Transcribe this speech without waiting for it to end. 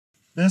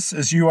This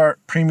is UART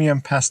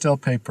Premium Pastel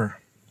Paper.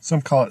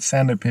 Some call it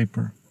sanded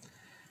paper.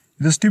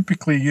 It is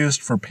typically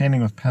used for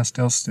painting with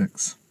pastel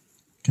sticks.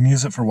 You can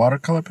use it for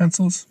watercolor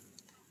pencils.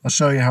 I'll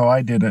show you how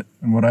I did it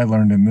and what I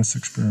learned in this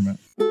experiment.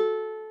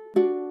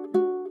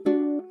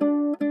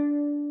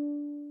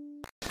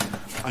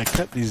 I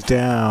cut these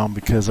down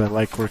because I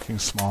like working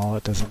small.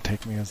 It doesn't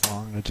take me as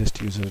long. I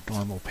just use a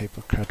normal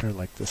paper cutter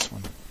like this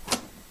one.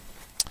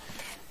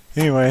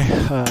 Anyway,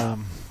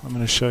 I'm going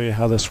to show you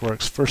how this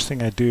works. First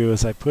thing I do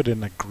is I put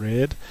in a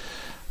grid,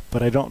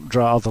 but I don't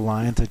draw all the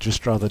lines. I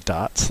just draw the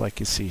dots like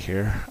you see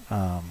here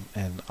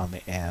and on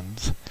the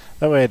ends.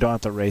 That way I don't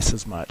have to erase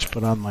as much.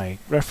 But on my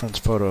reference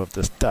photo of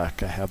this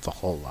duck, I have the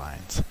whole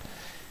lines.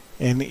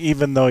 And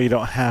even though you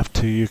don't have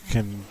to, you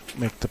can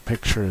make the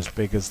picture as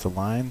big as the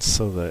lines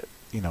so that,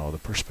 you know, the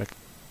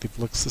perspective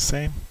looks the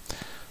same.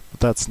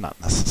 But that's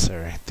not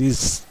necessary.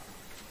 These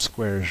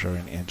squares are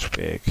an inch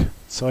big.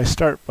 So I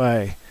start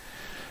by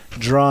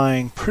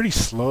drawing pretty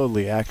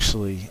slowly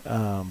actually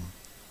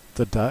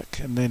the duck,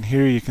 and then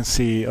here you can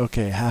see,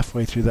 okay,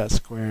 halfway through that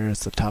square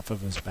is the top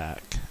of his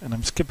back, and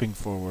I'm skipping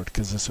forward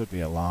because this would be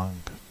a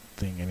long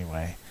thing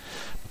anyway.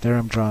 But there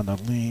I'm drawing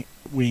the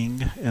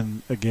wing,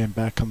 and again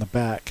back on the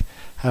back,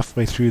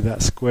 halfway through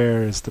that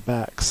square is the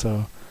back,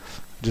 so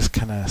just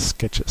kind of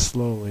sketch it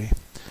slowly.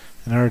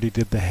 And I already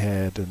did the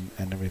head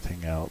and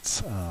everything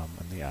else,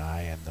 and the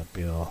eye and the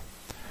bill,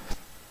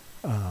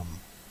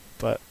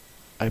 but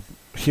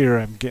here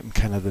I'm getting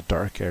kind of the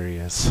dark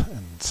areas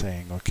and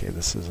saying, okay,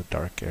 this is a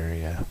dark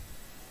area.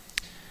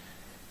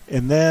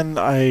 And then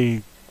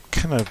I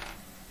kind of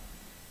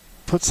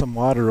put some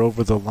water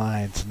over the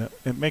lines, and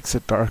it makes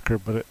it darker,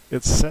 but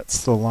it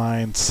sets the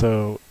line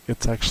so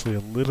it's actually a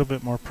little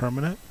bit more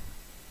permanent.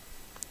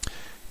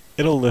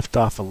 It'll lift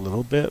off a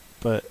little bit,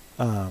 but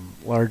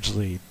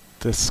largely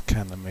this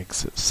kind of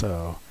makes it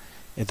so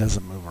it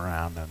doesn't move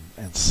around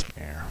and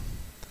smear.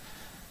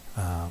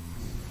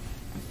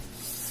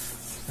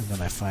 And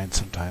then I find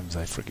sometimes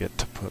I forget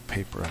to put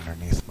paper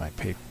underneath my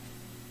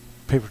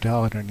paper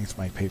towel underneath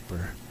my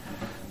paper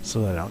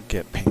so that I don't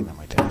get paint on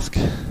my desk.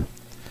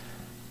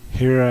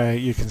 Here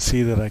you can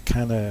see that I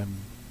kind of am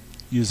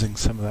using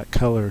some of that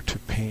color to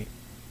paint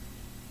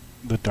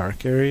the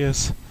dark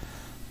areas.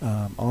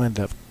 I'll end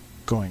up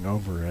going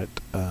over it,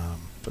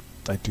 but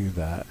I do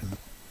that.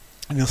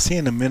 And you'll see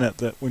in a minute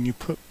that when you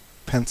put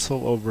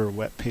pencil over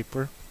wet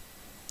paper,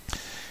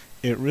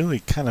 it really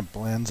kind of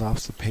blends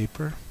off the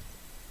paper.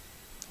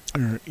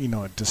 Or, you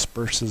know, it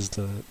disperses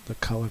the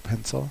color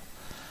pencil.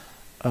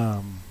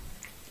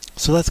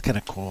 So that's kind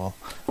of cool.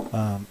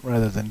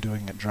 Rather than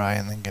doing it dry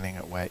and then getting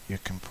it wet, you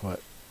can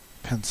put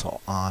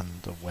pencil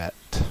on the wet,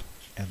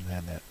 and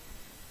then it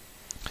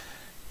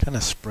kind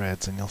of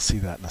spreads, and you'll see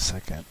that in a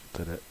second,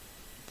 that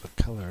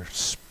the color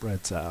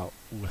spreads out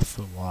with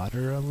the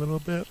water a little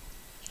bit.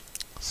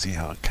 See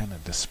how it kind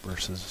of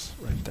disperses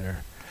right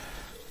there.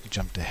 I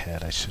jumped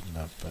ahead, I shouldn't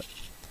have, but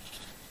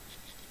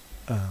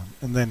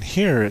and then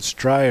here it's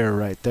drier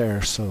right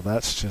there, so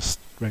that's just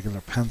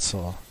regular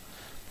pencil.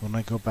 When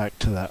I go back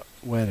to that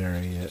wet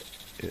area,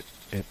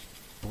 it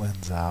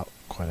blends out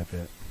quite a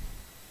bit.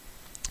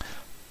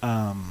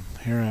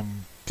 Here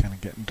I'm kind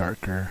of getting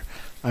darker.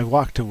 I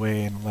walked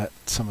away and let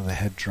some of the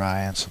head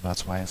dry, and so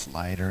that's why it's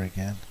lighter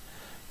again.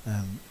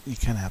 And you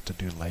kind of have to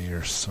do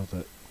layers so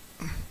that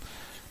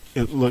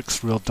it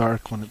looks real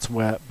dark when it's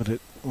wet, but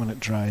when it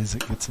dries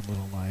it gets a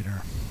little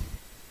lighter.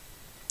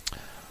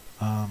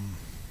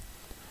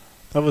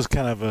 That was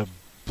kind of a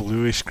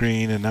bluish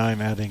green, and now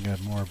I'm adding a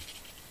more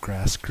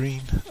grass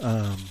green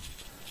to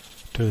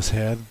his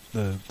head,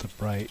 the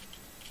bright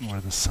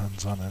where the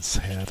sun's on his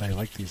head. I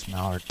like these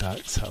Mallard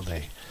ducks, how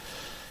they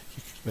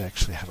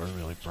actually have a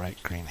really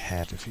bright green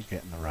head if you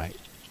get in the right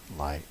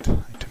light.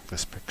 I took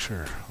this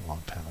picture a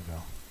long time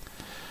ago.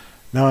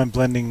 Now I'm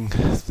blending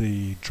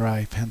the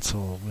dry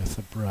pencil with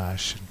a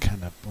brush and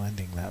kind of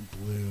blending that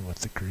blue with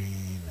the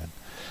green, and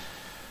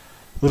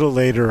a little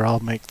later I'll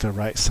make the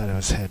right side of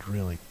his head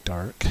really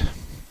dark.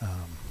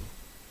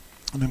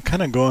 And I'm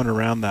kind of going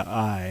around that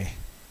eye,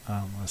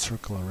 a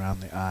circle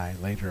around the eye.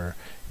 Later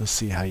you'll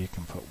see how you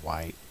can put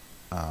white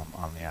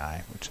on the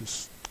eye, which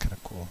is kind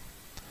of cool.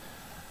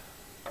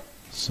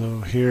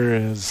 So here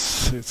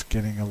it's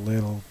getting a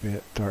little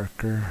bit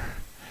darker,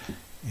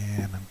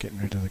 and I'm getting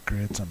rid of the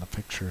grids on the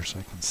picture so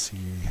I can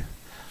see.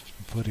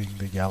 I'm putting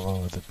the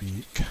yellow of the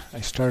beak.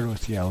 I started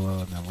with yellow,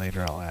 and then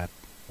later I'll add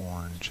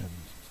orange and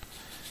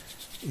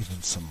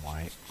even some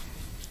white.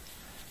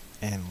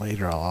 And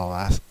later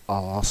I'll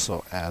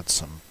also add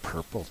some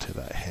purple to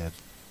that head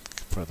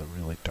for the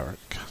really dark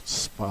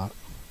spot.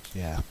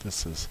 Yeah, I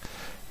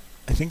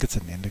think it's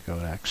an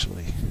indigo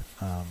actually.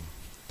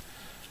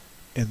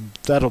 And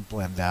that'll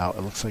blend out.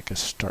 It looks like a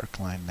stark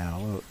line now.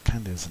 Well, it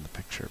kind of is in the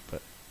picture,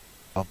 but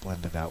I'll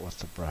blend it out with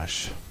the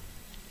brush.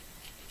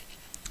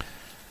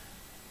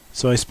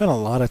 So I spent a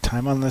lot of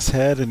time on this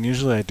head, and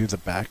usually I do the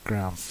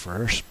background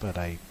first, but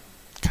I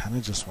kind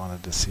of just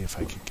wanted to see if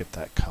I could get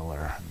that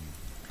color and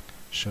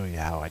show you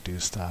how I do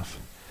stuff.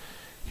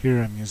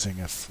 Here I'm using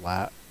a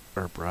flatter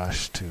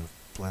brush to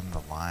blend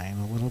the line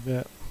a little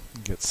bit,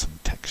 get some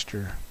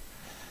texture.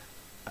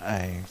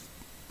 I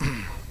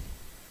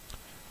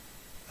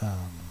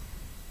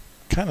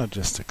kind of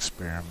just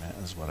experiment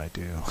is what I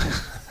do.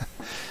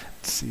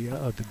 See,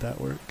 oh, did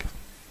that work?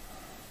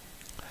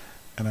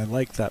 And I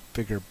like that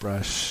bigger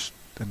brush,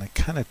 and I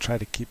kind of try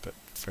to keep it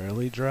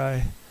fairly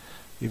dry,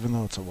 even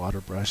though it's a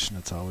water brush and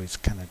it's always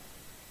kind of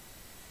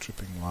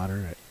dripping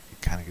water, it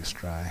kind of gets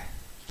dry.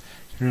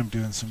 Here I'm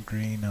doing some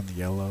green on the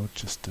yellow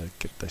just to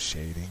get the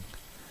shading.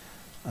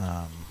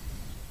 That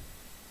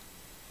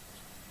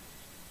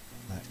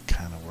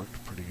kind of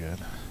worked pretty good.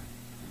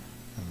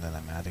 And then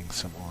I'm adding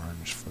some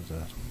orange for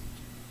the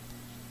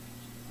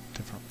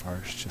different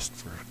parts just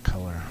for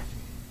color.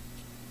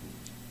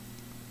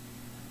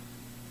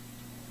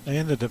 I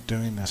ended up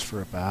doing this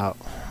for about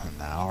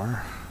an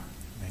hour,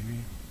 maybe.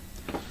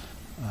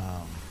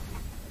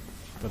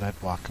 But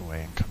I'd walk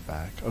away and come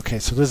back. Okay,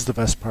 so this is the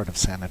best part of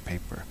sanded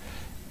paper,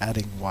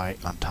 adding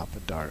white on top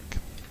of dark.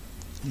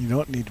 You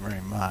don't need very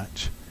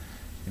much.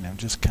 You know, I'm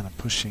just kind of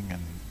pushing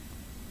and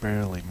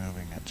barely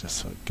moving it just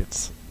so it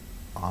gets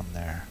on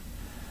there.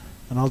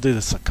 And I'll do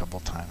this a couple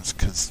times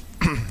because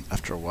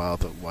after a while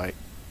the white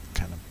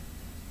kind of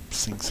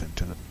sinks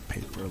into the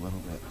paper a little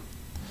bit.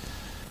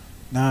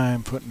 Now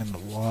I'm putting in the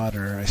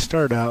water. I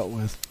start out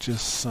with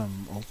just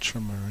some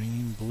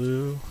ultramarine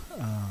blue,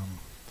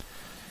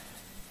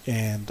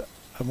 and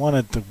I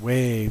wanted the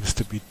waves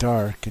to be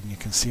dark, and you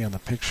can see on the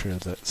picture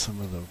that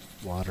some of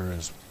the water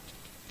is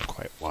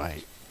quite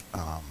white.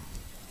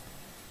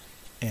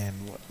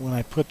 And when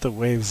I put the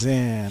waves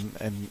in,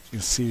 and you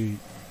see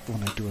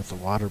when I do with the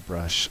water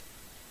brush,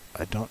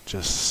 I don't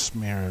just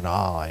smear it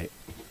all, I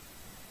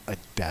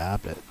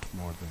dab it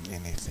more than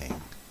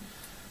anything.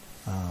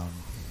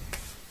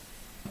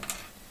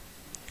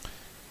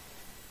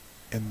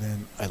 And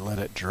then I let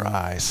it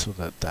dry so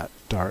that that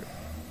dark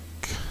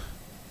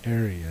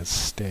areas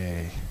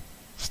stay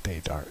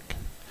dark,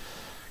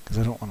 because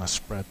I don't want to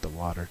spread the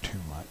water too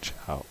much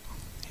out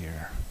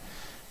here.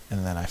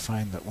 And then I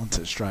find that once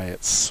it's dry,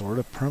 it's sort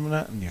of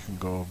permanent, and you can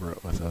go over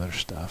it with other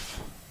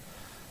stuff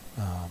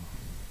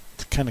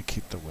to kind of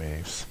keep the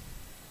waves,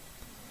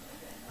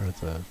 or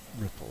the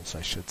ripples,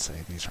 I should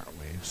say. These aren't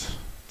waves.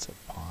 It's a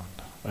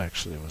pond.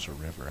 Actually, it was a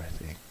river, I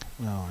think.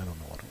 No, I don't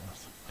know what it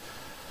was.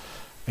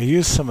 I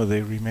used some of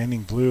the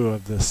remaining blue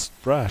of this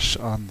brush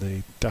on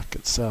the duck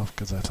itself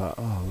because I thought,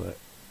 oh,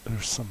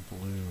 there's some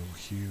blue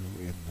hue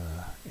in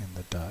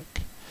the duck.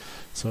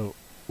 So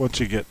once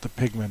you get the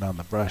pigment on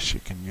the brush, you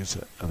can use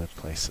it other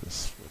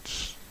places,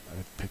 which I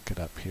would pick it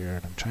up here,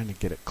 and I'm trying to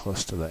get it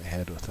close to the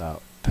head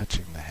without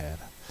touching the head.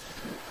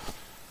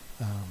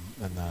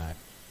 And then I,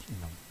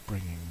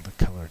 bringing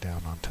the color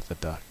down onto the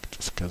duck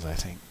just because I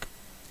think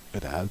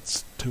it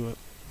adds to it.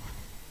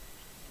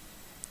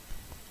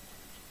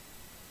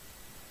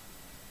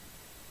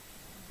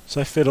 So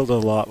I fiddled a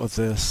lot with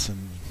this,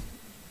 and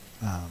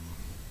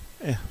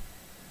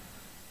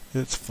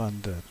it's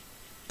fun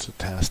to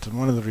test. And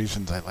one of the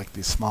reasons I like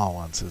these small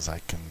ones is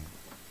I can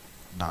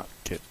not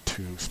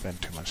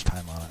spend too much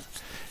time on it.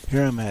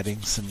 Here I'm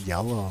adding some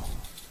yellow,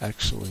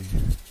 actually,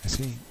 I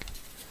think.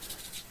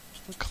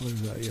 What color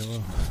is that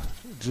yellow?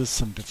 Just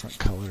some different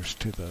colors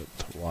to the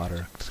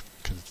water,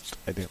 because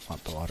I didn't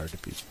want the water to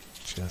be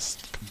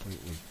just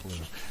completely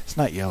blue. It's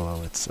not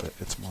yellow, it's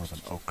more of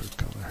an ochre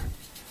color.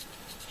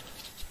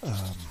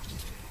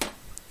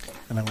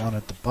 And I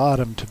wanted the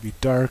bottom to be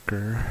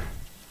darker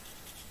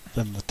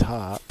than the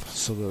top,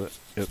 so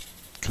that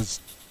because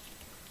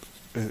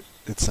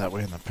it's that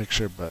way in the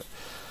picture, but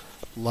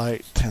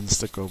light tends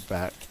to go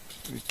back.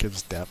 It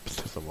gives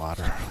depth to the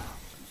water.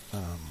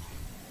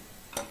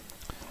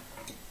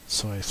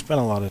 So I spent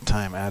a lot of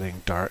time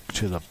adding dark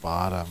to the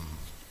bottom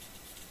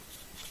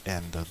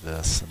end of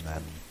this, and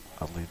then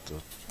I'll leave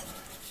the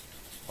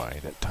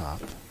white at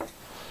top,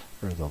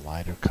 or the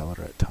lighter color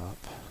at top.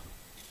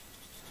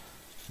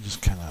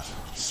 Just kind of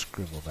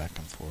scribble back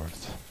and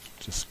forth,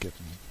 just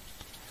getting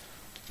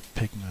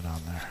pigment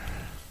on there.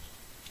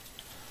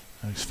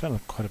 I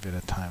spent quite a bit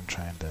of time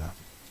trying to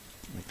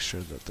make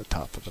sure that the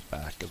top of the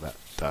back of that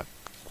duck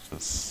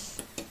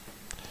was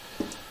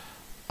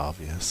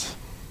obvious.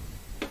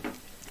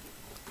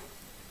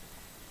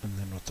 And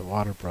then with the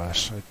water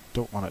brush, I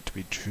don't want it to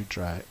be too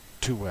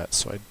wet,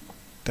 so I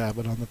dab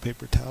it on the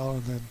paper towel,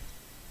 and then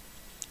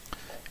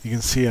you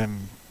can see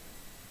I'm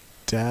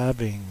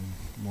dabbing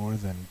more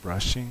than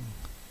brushing,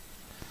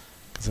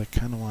 because I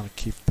kind of want to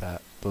keep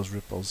those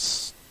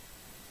ripples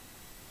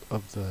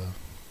of the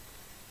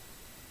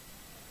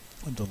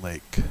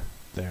lake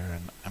there,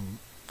 and I'm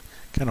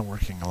kind of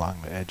working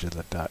along the edge of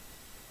the duck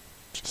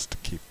just to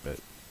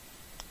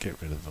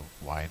get rid of the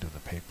white of the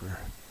paper.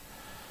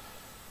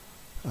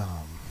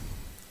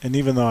 And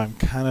even though I'm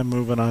kind of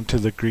moving on to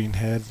the green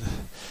head,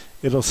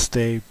 it'll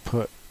stay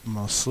put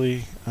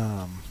mostly.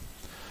 I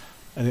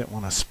didn't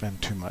want to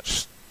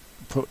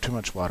put too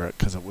much water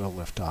because it will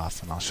lift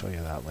off, and I'll show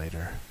you that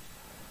later.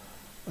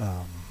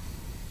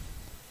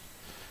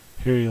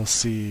 Here you'll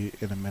see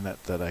in a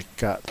minute that I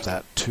got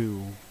that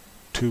too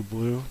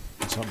blue,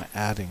 so I'm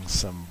adding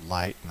some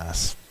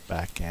lightness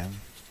back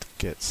in to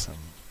get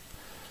some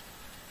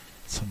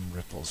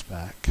ripples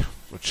back,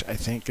 which I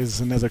think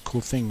is another cool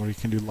thing where you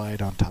can do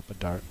light on top of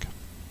dark.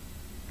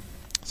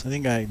 So I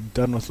think I'm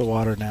done with the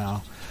water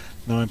now.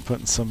 Now I'm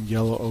putting some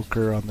yellow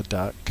ochre on the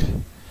duck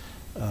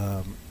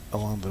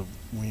along the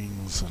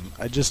wings, and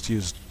I just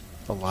used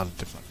a lot of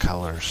different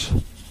colors.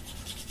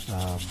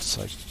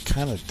 So I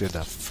kind of did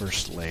a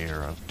first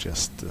layer of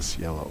just this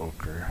yellow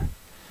ochre,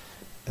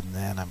 and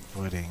then I'm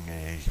putting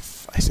I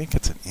think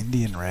it's an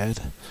Indian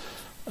red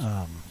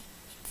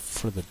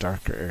for the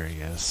darker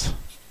areas,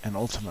 and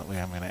ultimately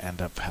I'm going to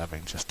end up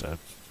having just a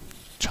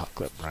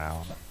chocolate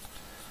brown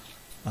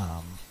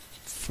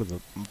for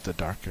the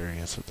dark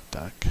areas of the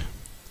duck.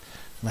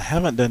 And I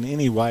haven't done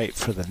any white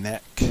for the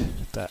neck,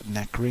 that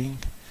neck ring,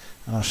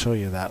 and I'll show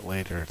you that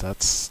later.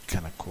 That's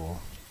kind of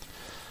cool.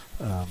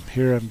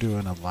 Here I'm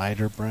doing a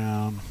lighter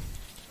brown.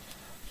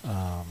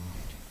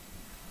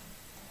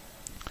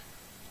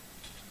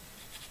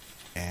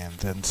 And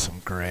then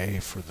some gray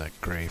for the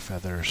gray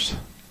feathers.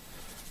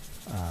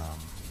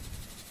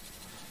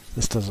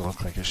 This doesn't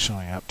look like it's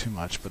showing up too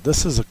much, but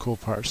this is a cool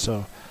part.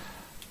 So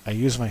I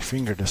use my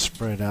finger to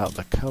spread out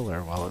the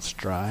color while it's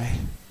dry.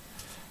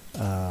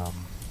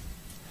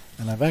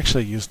 And I've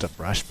actually used a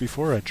brush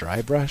before, a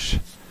dry brush,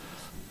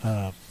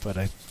 but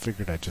I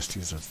figured I'd just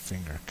use a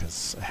finger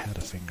because I had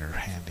a finger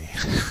handy.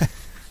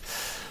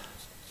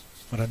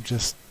 But I'm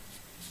just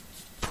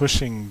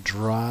pushing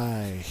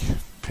dry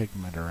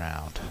pigment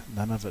around.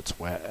 None of it's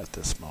wet at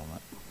this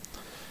moment.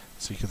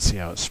 So you can see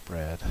how it's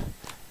spread.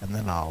 And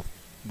then I'll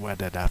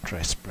wet it after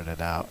I spread it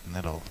out, and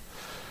it'll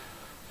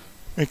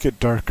make it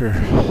darker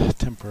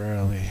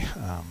temporarily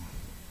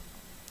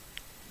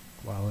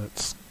while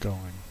it's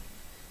going.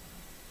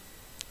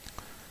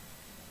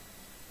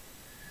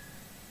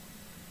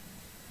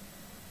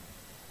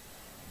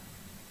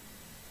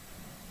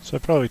 So I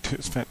probably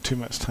spent too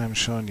much time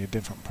showing you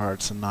different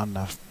parts and not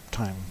enough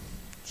time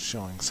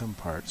showing some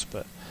parts,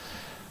 but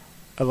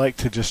I like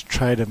to just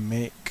try to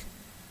make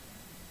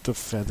the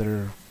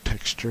feather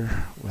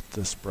texture with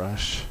this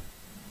brush.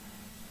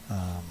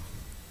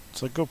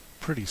 So I go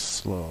pretty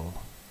slow,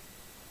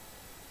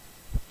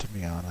 to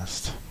be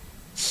honest.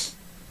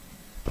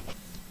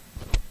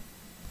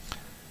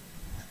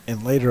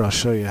 And later I'll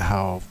show you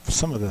how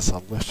some of this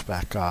I'll lift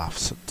back off,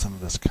 some of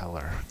this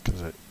color,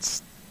 because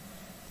it's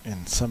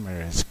in some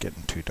areas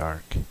getting too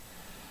dark.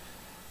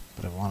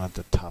 But I wanted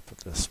the top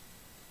of this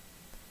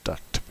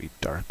duck to be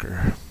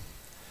darker,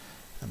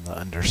 and the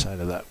underside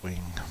of that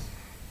wing.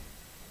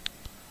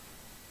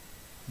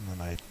 And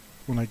then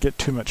when I get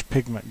too much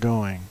pigment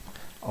going,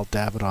 I'll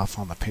dab it off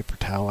on the paper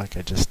towel like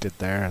I just did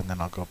there, and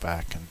then I'll go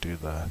back and do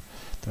the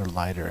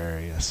lighter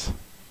areas.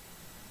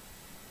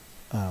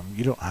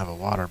 You don't have a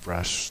water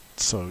brush,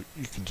 so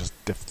you can just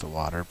dip the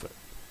water, but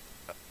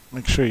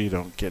make sure you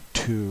don't get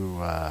too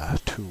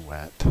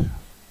wet, or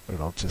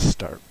it'll just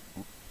start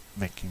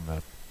making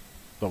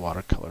the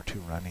watercolor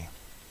too runny.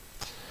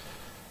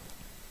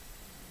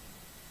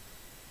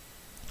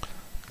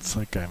 It's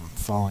like I'm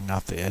falling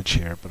off the edge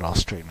here, but I'll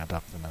straighten it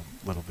up in a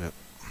little bit.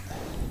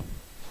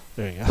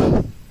 There you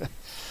go.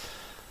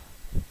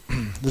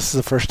 This is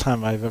the first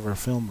time I've ever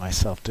filmed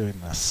myself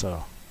doing this,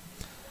 so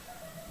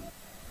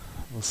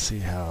we'll see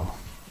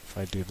if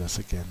I do this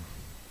again.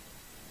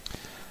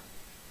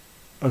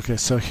 Okay,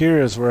 so here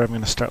is where I'm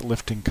going to start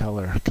lifting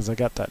color, because I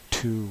got that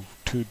too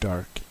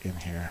dark in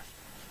here.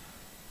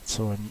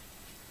 So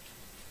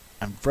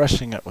I'm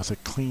brushing it with a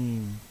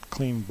clean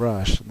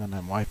brush, and then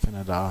I'm wiping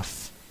it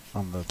off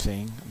on the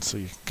thing, and so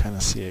you can kind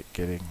of see it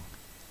getting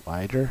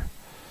lighter.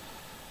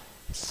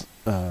 It's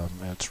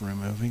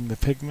removing the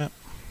pigment,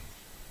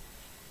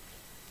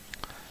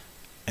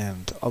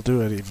 and I'll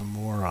do it even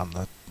more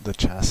on the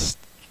chest,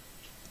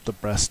 the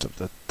breast of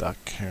the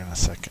duck here in a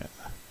second.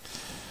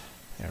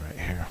 Yeah, right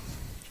here.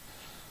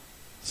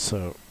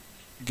 So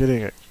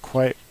getting it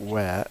quite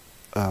wet,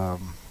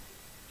 and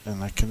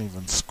I can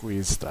even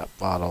squeeze that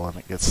bottle and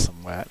it gets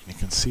some wet, and you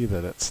can see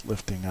that it's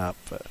lifting up,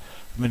 but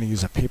I'm going to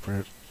use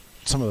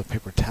some of the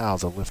paper towel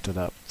to lift it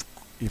up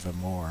even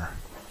more.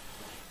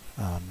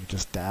 You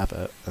just dab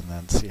it and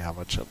then see how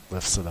much it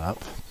lifts it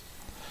up.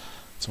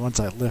 So once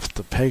I lift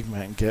the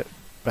pigment and get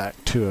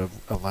back to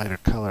a lighter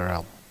color,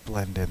 I'll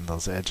blend in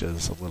those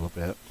edges a little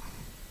bit,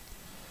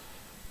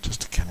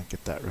 just to kind of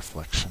get that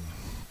reflection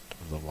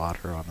of the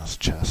water on his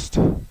chest.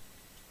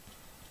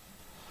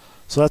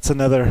 So that's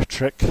another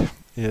trick,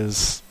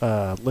 is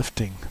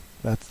lifting.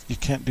 You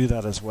can't do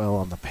that as well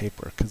on the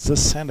paper, because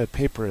this sanded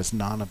paper is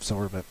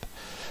non-absorbent,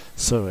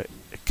 so it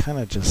kind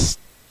of just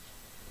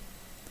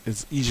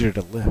is easier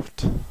to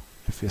lift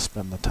if you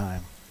spend the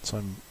time.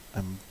 So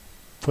I'm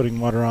putting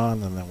water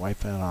on and then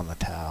wiping it on the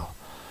towel.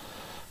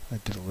 I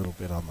did a little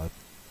bit on the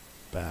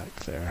back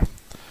there.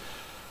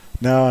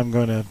 Now I'm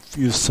going to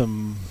use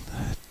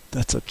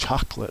that's a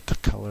chocolate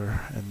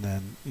color, and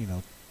then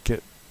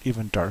get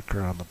even darker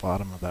on the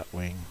bottom of that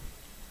wing.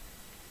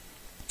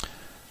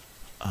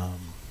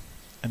 And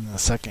in the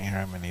second here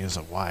I'm going to use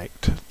a white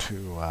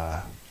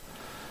to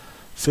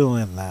fill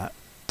in that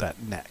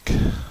neck,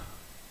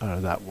 or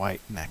that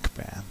white neck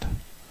band,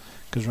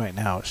 because right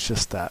now it's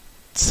just that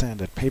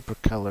sanded paper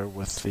color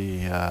with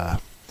the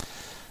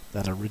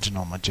that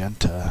original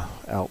magenta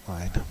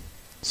outline.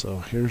 So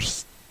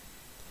here's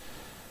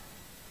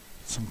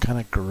some kind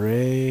of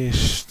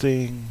grayish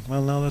thing.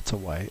 Well, no, that's a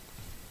white.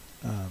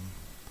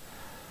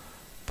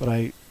 But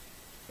I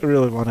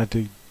really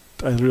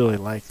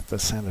like the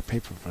sanded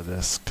paper for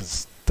this,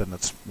 because then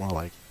it's more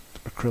like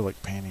acrylic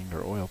painting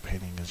or oil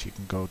painting, as you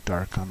can go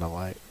dark on the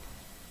light.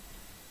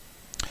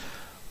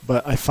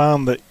 But I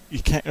found that you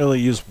can't really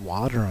use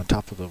water on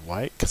top of the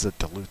white because it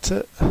dilutes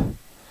it.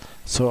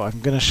 So I'm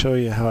going to show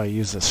you how I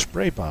use a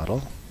spray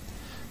bottle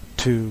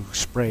to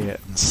spray it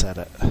and set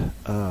it.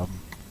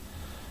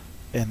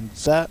 And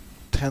that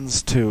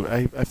tends to,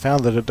 I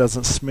found that it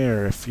doesn't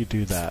smear if you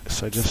do that.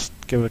 So I just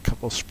give it a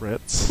couple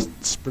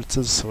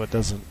spritzes so it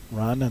doesn't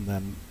run, and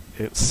then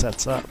it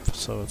sets up.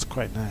 So it's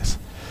quite nice.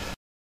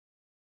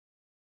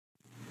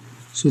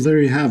 So there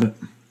you have it.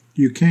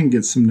 You can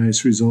get some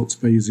nice results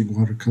by using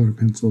watercolor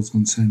pencils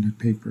on sanded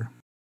paper.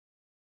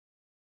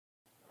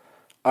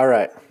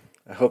 Alright,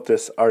 I hope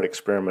this art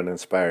experiment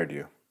inspired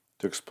you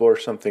to explore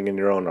something in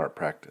your own art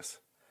practice.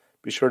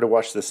 Be sure to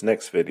watch this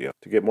next video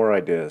to get more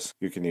ideas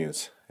you can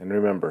use. And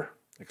remember,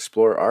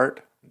 explore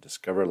art and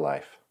discover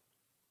life.